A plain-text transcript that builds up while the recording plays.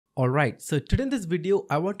Alright, so today in this video,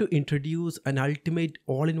 I want to introduce an ultimate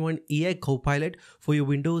all-in-one AI Copilot for your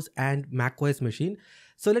Windows and macOS machine.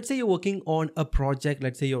 So let's say you're working on a project,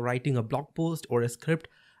 let's say you're writing a blog post or a script,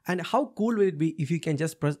 and how cool will it be if you can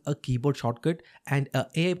just press a keyboard shortcut and a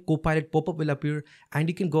AI Copilot pop-up will appear and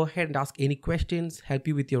you can go ahead and ask any questions, help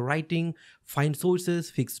you with your writing, find sources,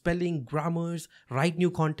 fix spelling, grammars, write new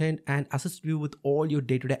content and assist you with all your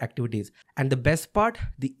day-to-day activities. And the best part,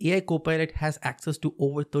 the AI Copilot has access to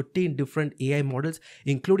over 13 different AI models,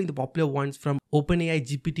 including the popular ones from OpenAI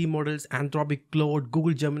GPT models, Anthropic Claude,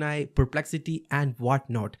 Google Gemini, Perplexity, and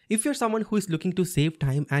whatnot. If you're someone who is looking to save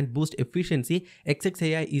time and boost efficiency,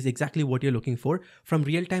 XXAI is exactly what you're looking for. From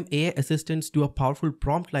real-time AI assistants to a powerful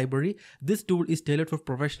prompt library, this tool is tailored for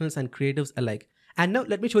professionals and creatives alike. And now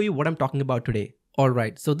let me show you what I'm talking about today.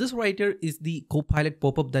 Alright, so this right here is the Copilot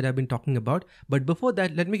pop-up that I've been talking about. But before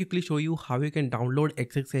that, let me quickly show you how you can download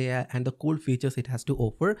XXAI and the cool features it has to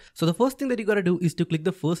offer. So the first thing that you gotta do is to click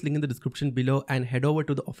the first link in the description below and head over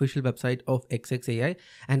to the official website of XXAI.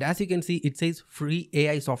 And as you can see, it says free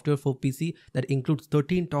AI software for PC that includes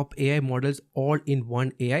 13 top AI models all in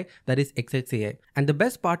one AI, that is XXAI. And the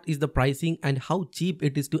best part is the pricing and how cheap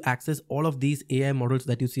it is to access all of these AI models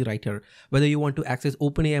that you see right here. Whether you want to access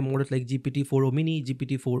OpenAI models like GPT-4o Mini,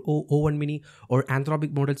 GPT-4o, O1 Mini, or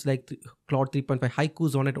Anthropic models like Claude 3.5 Haiku,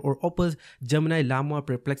 Sonnet, or Opus, Gemini, Llama,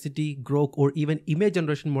 Perplexity, Grok, or even image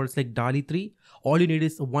generation models like DALL-E 3, all you need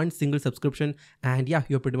is one single subscription and yeah,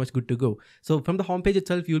 you're pretty much good to go. So from the homepage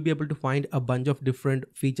itself, you'll be able to find a bunch of different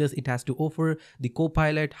features it has to offer, the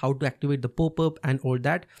Copilot, how to activate the pop-up and all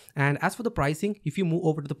that. And as for the pricing, if you move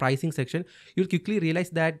over to the pricing section, you'll quickly realize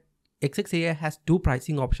that XXAI has two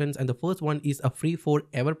pricing options, and the first one is a free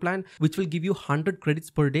forever plan which will give you 100 credits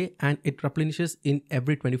per day and it replenishes in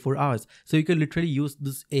every 24 hours. So you can literally use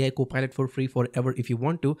this AI Copilot for free forever if you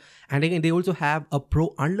want to. And again, they also have a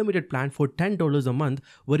pro unlimited plan for $10 a month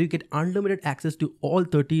where you get unlimited access to all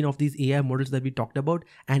 13 of these AI models that we talked about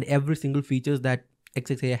and every single features that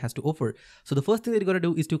XXAI has to offer. So the first thing that you gotta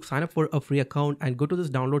do is to sign up for a free account and go to this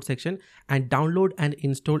download section and download and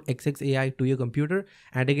install XXAI to your computer.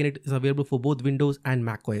 And again, it is available for both Windows and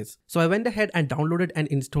macOS. So I went ahead and downloaded and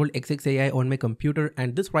installed XXAI on my computer,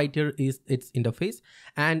 and this right here is its interface.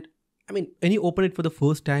 And I mean, when you open it for the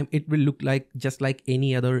first time, it will look like just like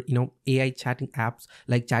any other, AI chatting apps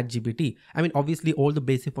like ChatGPT. I mean, obviously all the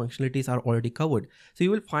basic functionalities are already covered. So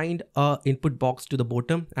you will find a input box to the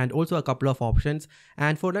bottom and also a couple of options.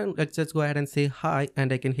 And for now, let's just go ahead and say hi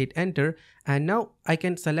and I can hit enter. And now I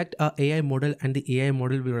can select a AI model and the AI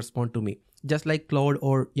model will respond to me, just like Claude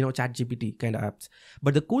or ChatGPT kind of apps.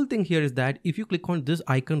 But the cool thing here is that if you click on this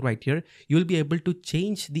icon right here, you'll be able to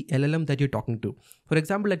change the LLM that you're talking to. For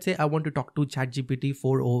example, let's say I want to talk to ChatGPT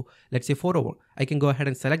 4o, let's say 4o. I can go ahead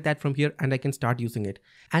and select that from here and I can start using it.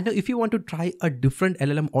 And now if you want to try a different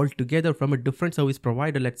LLM altogether from a different service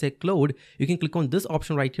provider, let's say Claude, you can click on this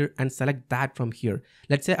option right here and select that from here.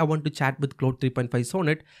 Let's say I want to chat with Claude 3.5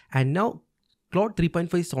 Sonnet, and now Claude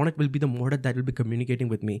 3.5 Sonnet will be the model that will be communicating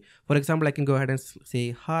with me. For example, I can go ahead and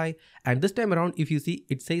say hi, and this time around, if you see,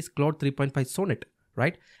 it says Claude 3.5 Sonnet,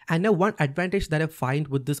 right? And now one advantage that I find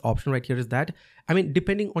with this option right here is that,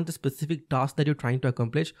 depending on the specific task that you're trying to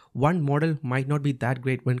accomplish, one model might not be that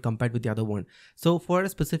great when compared with the other one. So for a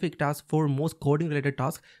specific task, for most coding related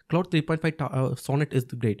tasks, Claude 3.5 Sonnet is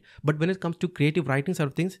great. But when it comes to creative writing sort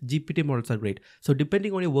of things, GPT models are great. So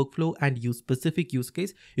depending on your workflow and specific use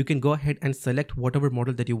case, you can go ahead and select whatever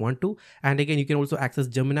model that you want to. And again, you can also access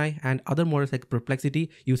Gemini and other models like Perplexity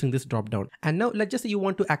using this drop down. And now let's just say you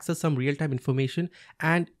want to access some real-time information,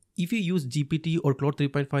 and if you use GPT or Claude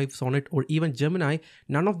 3.5 Sonnet or even Gemini,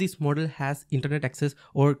 none of these model has internet access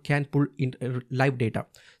or can pull in live data.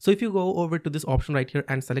 So if you go over to this option right here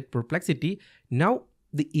and select Perplexity, now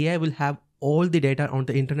the AI will have all the data on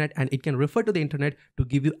the internet and it can refer to the internet to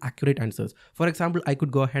give you accurate answers. For example, I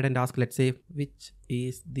could go ahead and ask, let's say, which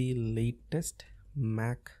is the latest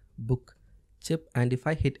MacBook chip, and if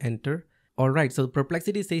I hit enter, alright, so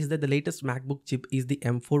Perplexity says that the latest MacBook chip is the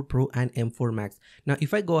M4 Pro and M4 Max. Now,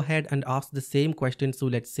 if I go ahead and ask the same question, so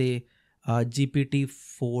let's say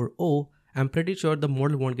GPT-4o, I'm pretty sure the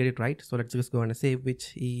model won't get it right. So let's just go and say,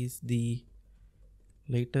 which is the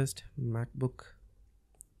latest MacBook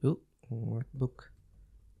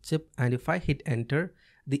chip, and if I hit enter,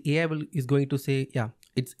 the AI is going to say, yeah,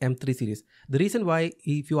 it's M3 series. The reason why,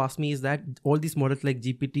 if you ask me, is that all these models like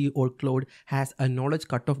GPT or Claude has a knowledge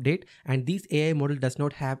cutoff date, and this AI model does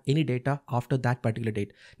not have any data after that particular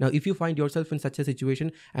date. Now, if you find yourself in such a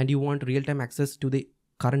situation and you want real-time access to the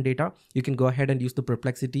current data, you can go ahead and use the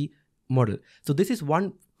Perplexity model. So this is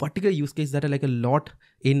one particular use case that are like a lot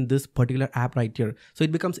in this particular app right here. So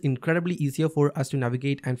it becomes incredibly easier for us to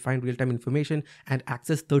navigate and find real-time information and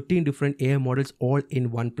access 13 different AI models all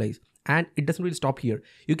in one place. And it doesn't really stop here.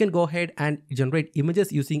 You can go ahead and generate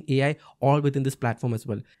images using AI all within this platform as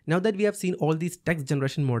well. Now that we have seen all these text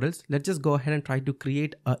generation models, let's just go ahead and try to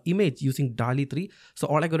create an image using DALL-E 3. So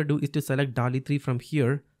all I gotta do is to select DALL-E 3 from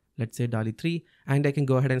here. Let's say DALL-E 3, and I can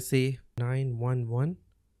go ahead and say 911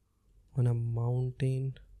 on a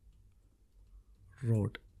mountain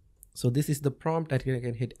road. So this is the prompt. I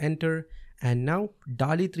can hit enter, and now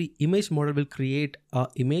DALL-E 3 image model will create an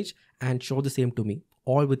image and show the same to me,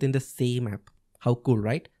 all within the same app. How cool,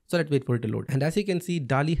 right? So let's wait for it to load. And as you can see,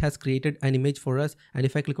 DALL-E has created an image for us. And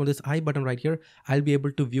if I click on this I button right here, I'll be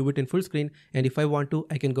able to view it in full screen. And if I want to,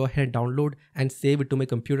 I can go ahead and download and save it to my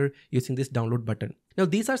computer using this download button. Now,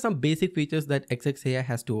 these are some basic features that XXAI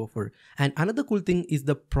has to offer. And another cool thing is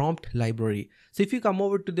the prompt library. So if you come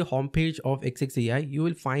over to the homepage of XXAI, you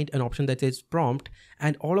will find an option that says prompt.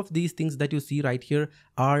 And all of these things that you see right here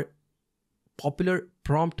are popular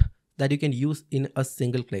prompt that you can use in a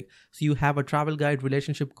single click. So you have a travel guide,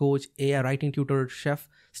 relationship coach, AI writing tutor, chef,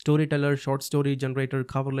 storyteller, short story generator,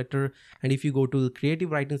 cover letter. And if you go to the creative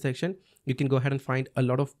writing section, you can go ahead and find a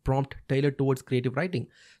lot of prompt tailored towards creative writing.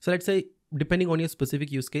 So let's say, depending on your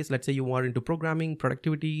specific use case, let's say you are into programming,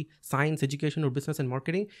 productivity, science, education, or business and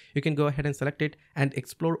marketing, you can go ahead and select it and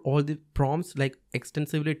explore all the prompts, like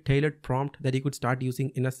extensively tailored prompt that you could start using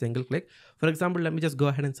in a single click. For example, let me just go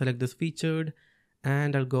ahead and select this featured,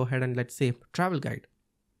 and I'll go ahead and let's say travel guide.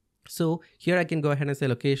 So here I can go ahead and say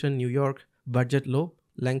location, New York, budget low,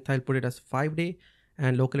 length I'll put it as 5 day,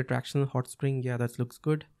 and local attraction, hot spring. Yeah, that looks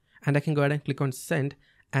good. And I can go ahead and click on send.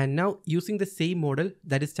 And now using the same model,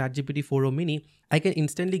 that is ChatGPT 4o mini, I can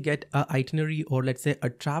instantly get an itinerary or let's say a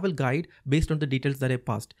travel guide based on the details that I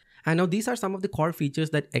passed. And now these are some of the core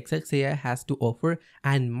features that XXAI has to offer.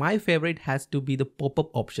 And my favorite has to be the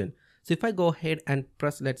pop-up option. So if I go ahead and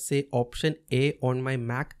press, let's say option A on my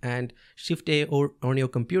Mac and shift A or on your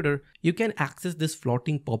computer, you can access this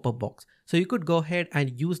floating pop-up box. So you could go ahead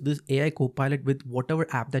and use this AI Copilot with whatever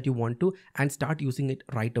app that you want to and start using it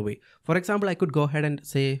right away. For example, I could go ahead and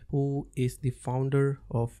say, who is the founder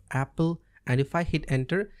of Apple? And if I hit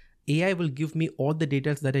enter, AI will give me all the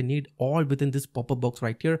details that I need all within this pop-up box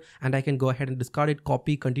right here, and I can go ahead and discard it,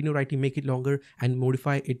 copy, continue writing, make it longer, and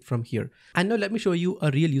modify it from here. And now let me show you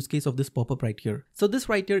a real use case of this pop-up right here. So this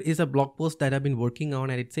right here is a blog post that I've been working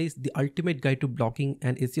on, and it says the ultimate guide to blogging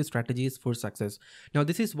and SEO strategies for success. Now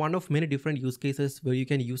this is one of many different use cases where you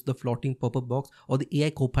can use the floating pop-up box or the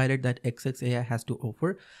AI Copilot that XXAI has to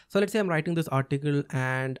offer. So let's say I'm writing this article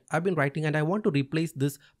and I've been writing and I want to replace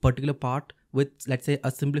this particular part with, let's say,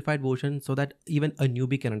 a simplified version so that even a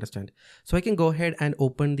newbie can understand. So I can go ahead and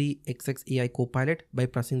open the XXAI Copilot by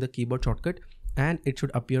pressing the keyboard shortcut, and it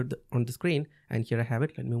should appear on the screen. And here I have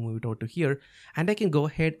it. Let me move it over to here, and I can go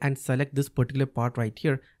ahead and select this particular part right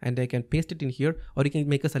here, and I can paste it in here, or you can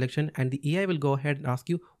make a selection and the AI will go ahead and ask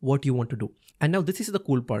you what you want to do. And now this is the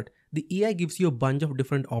cool part. The AI gives you a bunch of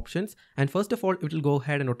different options, and first of all, it will go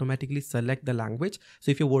ahead and automatically select the language.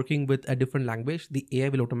 So if you're working with a different language, the AI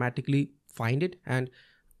will automatically find it and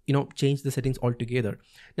change the settings altogether.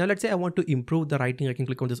 Now let's say I want to improve the writing. I can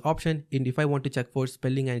click on this option, and if I want to check for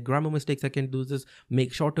spelling and grammar mistakes, I can do this,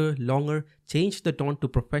 make shorter, longer, change the tone to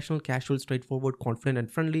professional, casual, straightforward, confident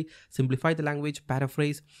and friendly, simplify the language,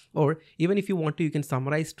 paraphrase, or even if you want to, you can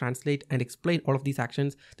summarize, translate and explain all of these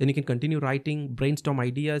actions. Then you can continue writing, brainstorm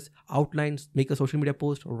ideas, outlines, make a social media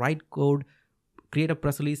post, write code, create a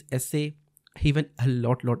press release, essay, even a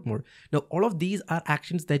lot more. Now all of these are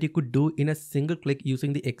actions that you could do in a single click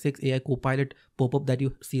using the XXAI Copilot pop-up that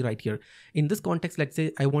you see right here. In this context, let's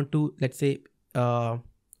say I want to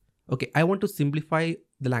simplify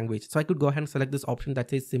the language. So I could go ahead and select this option that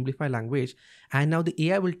says simplify language, and now the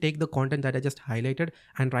AI will take the content that I just highlighted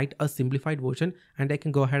and write a simplified version, and I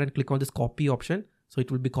can go ahead and click on this copy option. So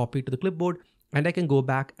it will be copied to the clipboard, and I can go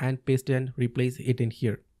back and paste it and replace it in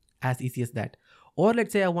here. As easy as that. Or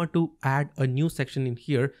let's say I want to add a new section in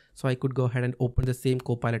here. So I could go ahead and open the same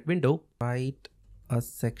Copilot window, write a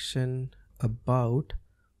section about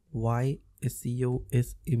why SEO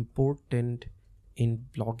is important in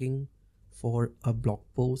blogging for a blog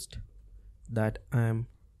post that I'm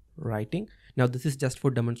writing. Now this is just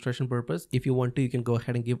for demonstration purpose. If you want to, you can go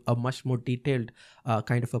ahead and give a much more detailed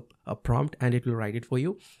kind of a prompt, and it will write it for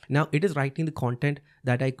you. Now it is writing the content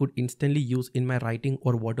that I could instantly use in my writing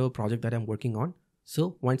or whatever project that I'm working on.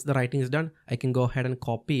 So once the writing is done, I can go ahead and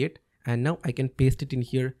copy it, and now I can paste it in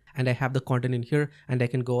here, and I have the content in here, and I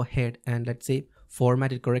can go ahead and let's say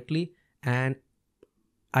format it correctly and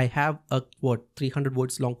I have a 300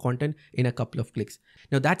 words long content in a couple of clicks.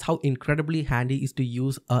 Now that's how incredibly handy is to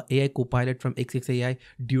use a AI Copilot from XXAI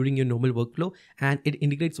during your normal workflow, and it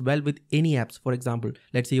integrates well with any apps. For example,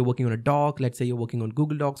 let's say you're working on a doc, let's say you're working on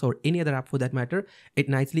Google Docs or any other app for that matter. It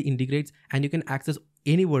nicely integrates and you can access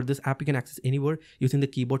anywhere. This app you can access anywhere using the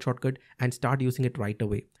keyboard shortcut and start using it right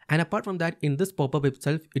away. And apart from that, in this pop-up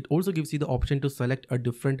itself, it also gives you the option to select a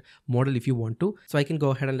different model if you want to. So I can go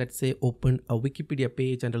ahead and let's say open a Wikipedia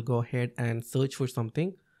page and I'll go ahead and search for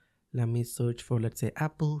something. Let me search for, let's say,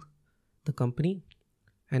 Apple, the company,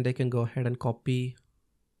 and I can go ahead and copy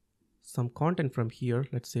some content from here,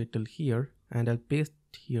 let's say till here, and I'll paste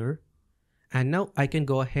here. And now I can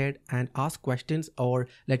go ahead and ask questions or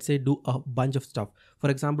let's say do a bunch of stuff. For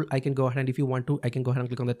example, I can go ahead and if you want to, I can go ahead and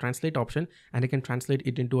click on the translate option and I can translate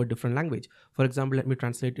it into a different language. For example, let me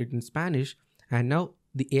translate it in Spanish. And now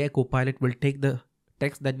the AI Copilot will take the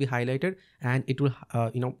text that we highlighted and it will,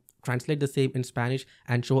 translate the same in Spanish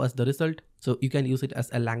and show us the result. So you can use it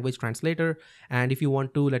as a language translator. And if you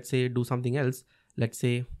want to, let's say, do something else, let's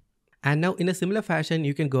say. And now in a similar fashion,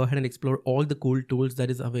 you can go ahead and explore all the cool tools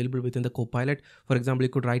that is available within the Copilot. For example, you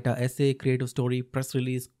could write an essay, creative story, press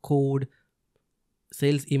release, code,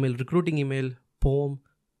 sales email, recruiting email, poem,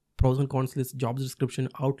 pros and cons list, job description,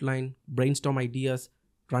 outline, brainstorm ideas,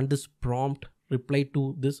 run this prompt, reply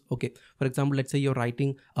to this. Okay, for example, let's say you're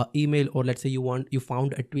writing an email or let's say you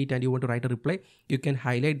found a tweet and you want to write a reply. You can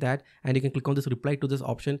highlight that and you can click on this reply to this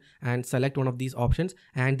option and select one of these options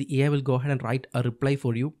and the AI will go ahead and write a reply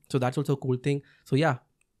for you. So that's also a cool thing. So yeah,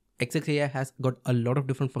 XXAI has got a lot of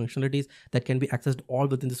different functionalities that can be accessed all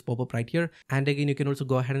within this pop-up right here. And again, you can also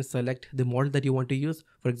go ahead and select the model that you want to use.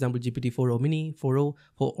 For example, GPT-4o Mini, 4o,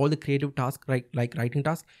 for all the creative tasks, right, like writing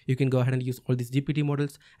tasks, you can go ahead and use all these GPT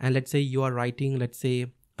models. And let's say you are writing, let's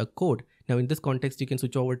say, a code. Now in this context, you can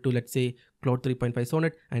switch over to, let's say, Claude 3.5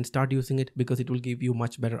 Sonnet and start using it because it will give you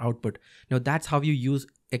much better output. Now that's how you use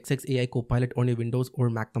XXAI Copilot on your Windows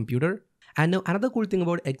or Mac computer. And now another cool thing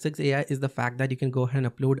about XXAI is the fact that you can go ahead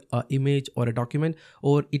and upload an image or a document,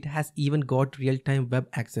 or it has even got real-time web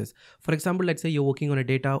access. For example, let's say you're working on a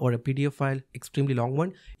data or a PDF file, extremely long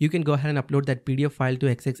one. You can go ahead and upload that PDF file to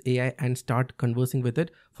XXAI and start conversing with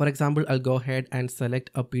it. For example, I'll go ahead and select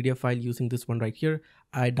a PDF file using this one right here.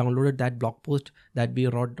 I downloaded that blog post that we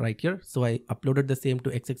wrote right here. So I uploaded the same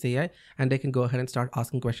to XXAI and I can go ahead and start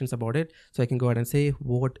asking questions about it. So I can go ahead and say,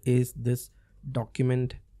 what is this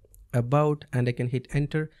document about, and I can hit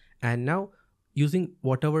enter. And now using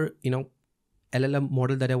whatever LLM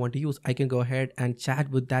model that I want to use, I can go ahead and chat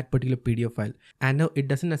with that particular PDF file. And now it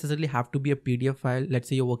doesn't necessarily have to be a PDF file. Let's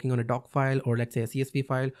say you're working on a doc file or let's say a CSV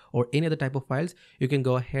file or any other type of files. You can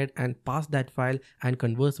go ahead and pass that file and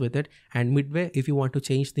converse with it. And midway, if you want to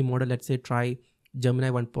change the model, let's say try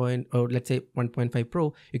Gemini 1. Or let's say 1.5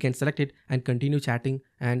 Pro, you can select it and continue chatting,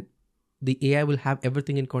 and the AI will have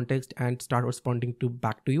everything in context and start responding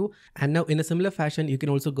back to you. And now in a similar fashion, you can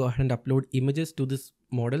also go ahead and upload images to this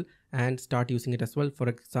model and start using it as well. For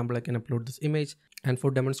example, I can upload this image, and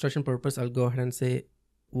for demonstration purpose, I'll go ahead and say,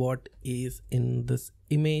 what is in this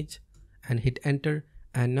image, and hit enter.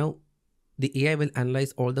 And now the AI will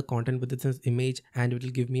analyze all the content within this image and it will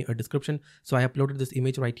give me a description. So I uploaded this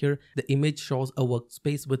image right here. The image shows a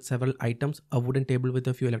workspace with several items, a wooden table with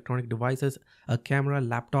a few electronic devices, a camera,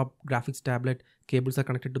 laptop, graphics tablet, cables are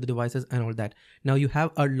connected to the devices and all that. Now you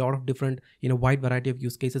have a lot of different, wide variety of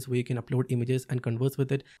use cases where you can upload images and converse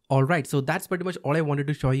with it. All right, so that's pretty much all I wanted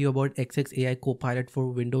to show you about XXAI Copilot for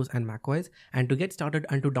Windows and macOS. And to get started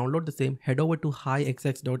and to download the same, head over to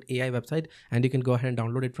hixx.ai website and you can go ahead and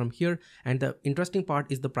download it from here. And the interesting part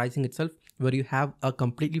is the pricing itself, where you have a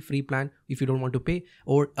completely free plan if you don't want to pay,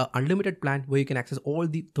 or an unlimited plan where you can access all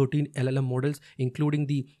the 13 LLM models, including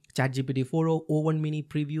the ChatGPT 4o, O1 Mini,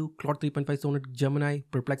 Preview, Claude 3.5 Sonnet, Gemini,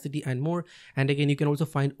 Perplexity, and more. And again, you can also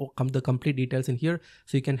find the complete details in here.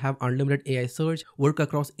 So you can have unlimited AI search, work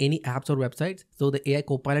across any apps or websites. So the AI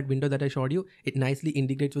Copilot window that I showed you, it nicely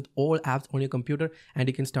integrates with all apps on your computer, and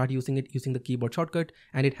you can start using it using the keyboard shortcut.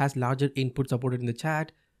 And it has larger input supported in the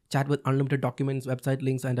chat with unlimited documents, website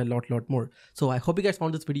links, and a lot more. So I hope you guys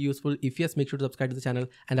found this video useful. If yes, make sure to subscribe to the channel,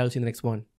 and I'll see you in the next one.